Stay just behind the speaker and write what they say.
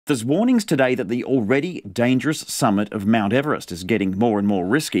There's warnings today that the already dangerous summit of Mount Everest is getting more and more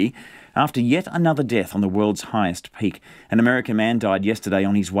risky after yet another death on the world's highest peak. An American man died yesterday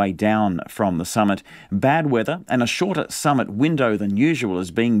on his way down from the summit. Bad weather and a shorter summit window than usual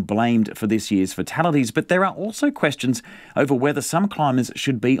is being blamed for this year's fatalities, but there are also questions over whether some climbers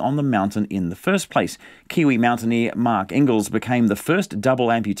should be on the mountain in the first place. Kiwi mountaineer Mark Inglis became the first double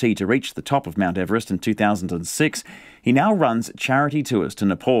amputee to reach the top of Mt Everest in 2006. He now runs charity tours to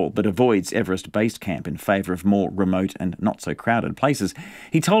Nepal, but avoids Everest Base Camp in favour of more remote and not so crowded places.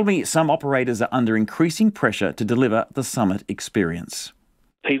 He told me some operators are under increasing pressure to deliver the summit experience.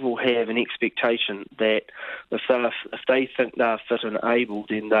 People have an expectation that if they think they're fit and able,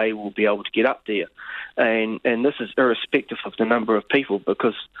 then they will be able to get up there. And this is irrespective of the number of people,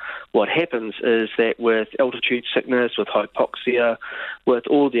 because what happens is that with altitude sickness, with hypoxia, with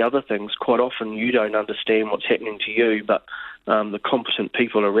all the other things, quite often you don't understand what's happening to you, but the competent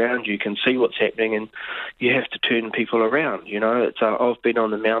people around you can see what's happening, and you have to turn people around. You know, I've been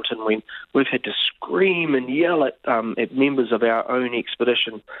on the mountain when we've had to scream and yell at members of our own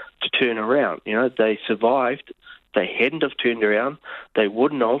expedition to turn around. You know, they survived. They hadn't have turned around. They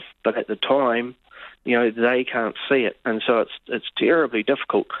wouldn't have, but at the time, you know, they can't see it, and so it's terribly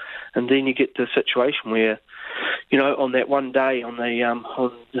difficult. And then you get the situation where, you know, on that one day, on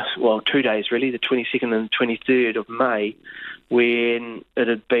 2 days really, the 22nd and 23rd of May, when it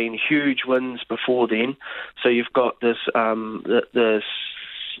had been huge winds before then, so you've got this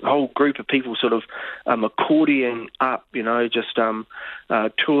whole group of people sort of accordioning up, you know, just 2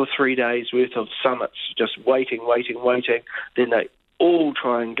 or 3 days worth of summits, just waiting. Then they all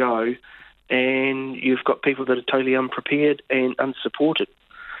try and go, and you've got people that are totally unprepared and unsupported.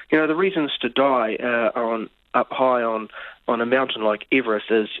 You know, the reasons to die up high on a mountain like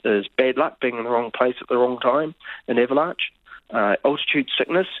Everest is bad luck, being in the wrong place at the wrong time, an avalanche, altitude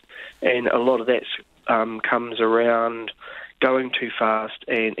sickness, and a lot of that comes around going too fast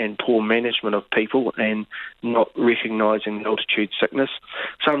and poor management of people and not recognising the altitude sickness.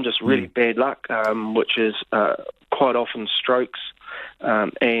 Some just really bad luck, which is quite often strokes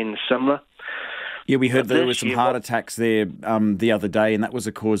and similar. Yeah, we heard there were some heart attacks there the other day, and that was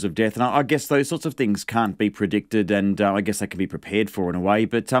a cause of death. And I guess those sorts of things can't be predicted, and I guess they can be prepared for in a way.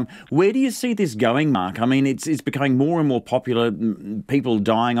 But where do you see this going, Mark? I mean, it's becoming more and more popular, people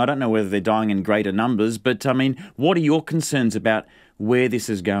dying. I don't know whether they're dying in greater numbers, but, I mean, what are your concerns about where this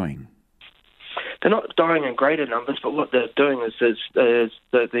is going? They're not dying in greater numbers, but what they're doing is the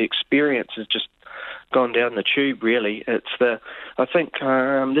experience is just gone down the tube, really. I think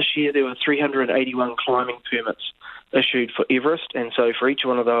this year there were 381 climbing permits issued for Everest, and so for each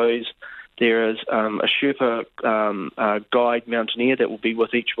one of those there is a Sherpa guide mountaineer that will be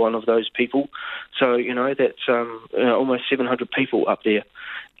with each one of those people. So, you know, that's almost 700 people up there,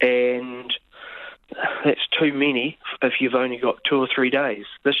 and that's too many if you've only got 2 or 3 days.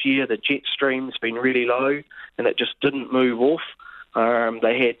 This year the jet stream's been really low, and it just didn't move off.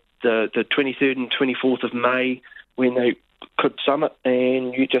 They had the 23rd and 24th of May when they could summit,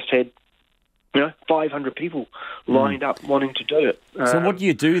 and you just had, you know, 500 people lined up wanting to do it. So what do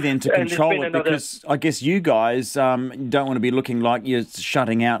you do then to control it? Because I guess you guys don't want to be looking like you're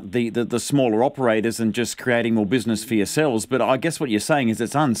shutting out the smaller operators and just creating more business for yourselves. But I guess what you're saying is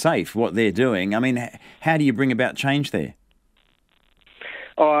it's unsafe what they're doing. I mean, how do you bring about change there?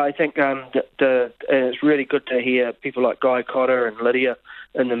 Oh, I think it's really good to hear people like Guy Cotter and Lydia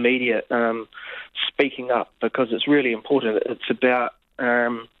in the media speaking up, because it's really important. It's about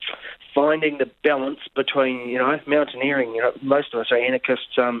finding the balance between, you know, mountaineering. You know, most of us are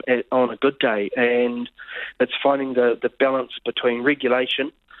anarchists on a good day, and it's finding the balance between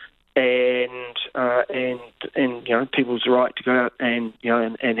regulation and you know, people's right to go out and, you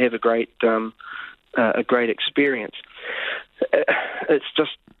know, and have a great experience. It's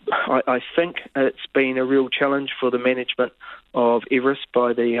just, I think it's been a real challenge for the management of Everest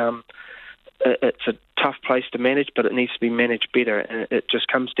by it's a tough place to manage, but it needs to be managed better, and it just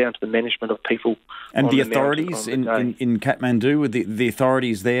comes down to the management of people. And the authorities in Kathmandu, the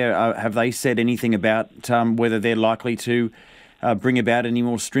authorities there, have they said anything about whether they're likely to bring about any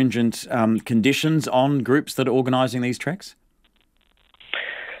more stringent conditions on groups that are organising these treks?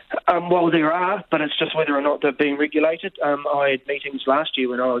 Well, there are, but it's just whether or not they're being regulated. I had meetings last year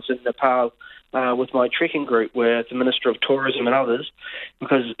when I was in Nepal with my trekking group with the Minister of Tourism and others,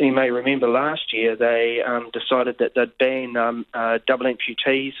 because you may remember last year they decided that they'd ban double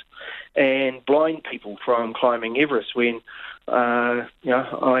amputees and blind people from climbing Everest, when you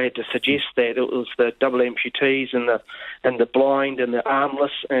know, I had to suggest that it was the double amputees and the blind and the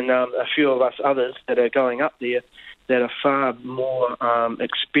armless and a few of us others that are going up there that are far more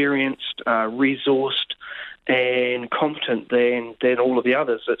experienced, resourced, and competent than all of the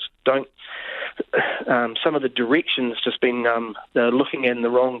others. Some of the direction's just been they're looking in the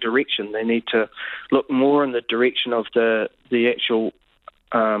wrong direction. They need to look more in the direction of the actual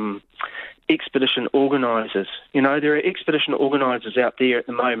expedition organisers. You know, there are expedition organisers out there at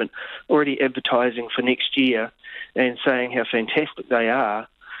the moment already advertising for next year and saying how fantastic they are,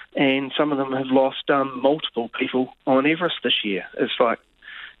 and some of them have lost multiple people on Everest this year. It's like,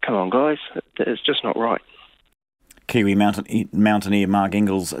 come on, guys, it's just not right. Kiwi mountaineer Mark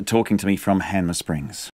Inglis talking to me from Hanmer Springs.